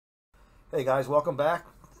Hey guys, welcome back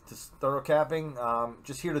to Thorough Capping.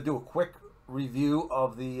 Just here to do a quick review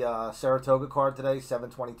of the Saratoga card today,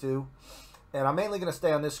 722. And I'm mainly going to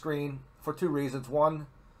stay on this screen for two reasons. One,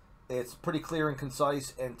 it's pretty clear and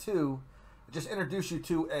concise. And two, just introduce you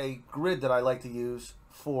to a grid that I like to use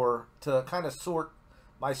to kind of sort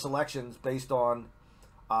my selections based on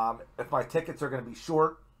if my tickets are going to be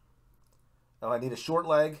short, if I need a short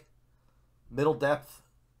leg, middle depth,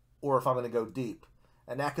 or if I'm going to go deep.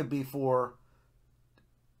 And that could be for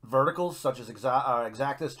verticals such as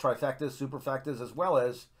exactas, trifectas, superfectas, as well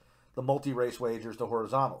as the multi-race wagers, the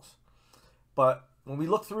horizontals. But when we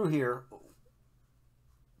look through here,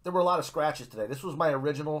 there were a lot of scratches today. This was my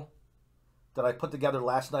original that I put together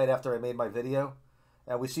last night after I made my video.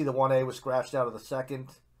 And we see the 1A was scratched out of the second.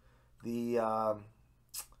 The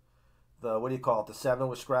what do you call it? The 7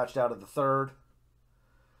 was scratched out of the third.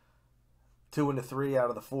 2 and the 3 out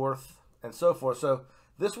of the fourth, and so forth. So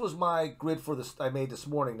this was my grid for this I made this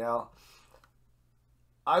morning. Now,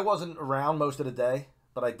 I wasn't around most of the day,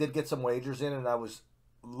 but I did get some wagers in, and I was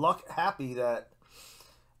happy that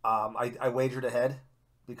I wagered ahead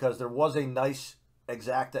because there was a nice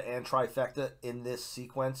exacta and trifecta in this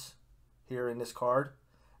sequence here in this card,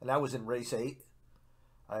 and that was in race 8.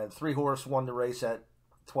 I had 3 horse won the race at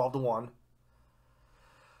 12-1.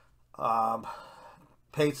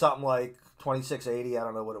 Paid something like $26.80. I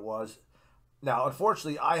don't know what it was. Now,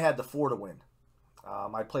 unfortunately, I had the 4 to win.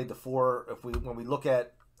 I played the 4. When we look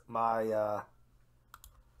at my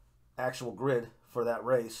actual grid for that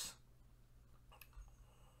race,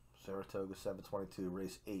 Saratoga 722,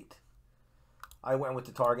 race 8. I went with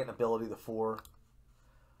the target and ability, the 4,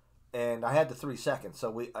 and I had the 3 seconds.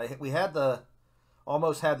 So we had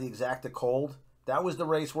almost had the exacta cold. That was the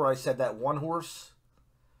race where I said that one horse.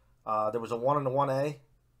 There was a 1 and a 1A.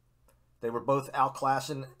 They were both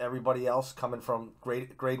outclassing everybody else coming from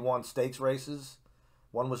grade 1 stakes races.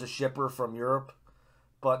 One was a shipper from Europe,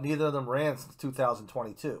 but neither of them ran since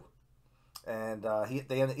 2022. And he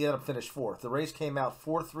ended up finished 4th. The race came out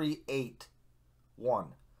 4-3-8-1.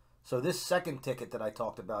 So this second ticket that I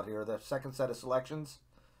talked about here, the second set of selections,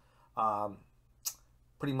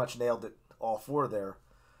 pretty much nailed it, all 4 there.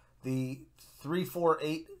 The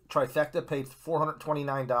 3-4-8 trifecta paid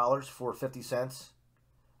 $429 for 50 cents.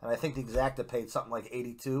 And I think the exacta paid something like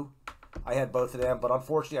 82. I had both of them, but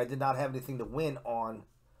unfortunately I did not have anything to win on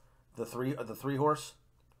the 3 horse,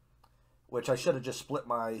 which I should have just split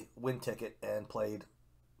my win ticket and played.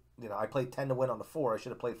 I played 10 to win on the 4. I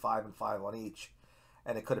should have played 5 and 5 on each,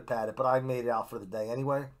 and it could have padded, but I made it out for the day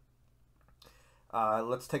anyway.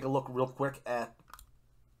 Let's take a look real quick at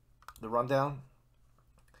the rundown.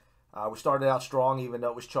 We started out strong, even though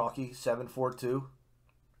it was chalky, 7-4-2.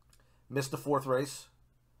 Missed the 4th race.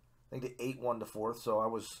 I think the 8 won the 4th, so I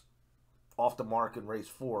was off the mark in race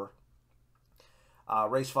 4.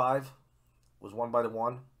 Race 5 was won by the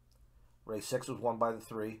 1. Race 6 was won by the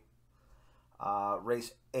 3.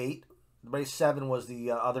 Race 7 was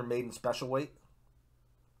the other maiden special weight,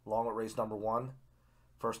 along with race number 1.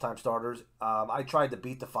 First time starters. I tried to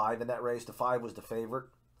beat the 5 in that race. The 5 was the favorite.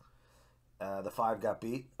 The 5 got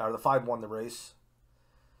beat, or the 5 won the race.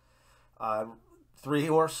 3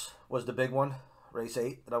 horse was the big one, race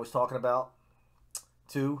 8 that I was talking about.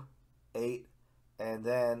 2, 8, and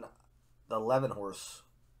then the 11 horse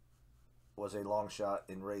was a long shot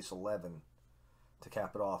in race 11 to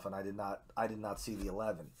cap it off, and I did not see the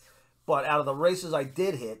 11. But out of the races I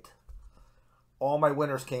did hit, all my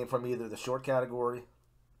winners came from either the short category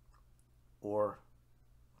or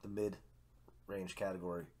the mid-range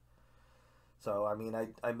category. So, I mean, I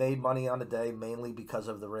made money on the day mainly because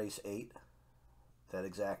of the race 8, that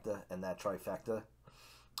exacta, and that trifecta.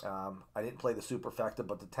 I didn't play the superfecta,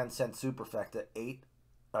 but the 10-cent superfecta,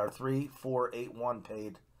 3-4-8-1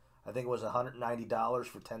 paid, I think it was $190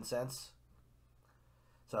 for 10 cents.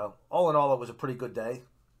 So, all in all, it was a pretty good day.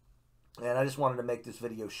 And I just wanted to make this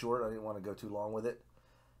video short. I didn't want to go too long with it.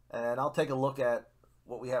 And I'll take a look at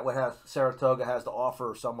what Saratoga has to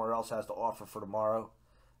offer or somewhere else has to offer for tomorrow.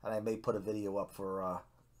 And I may put a video up for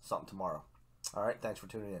something tomorrow. All right, thanks for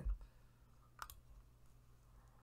tuning in.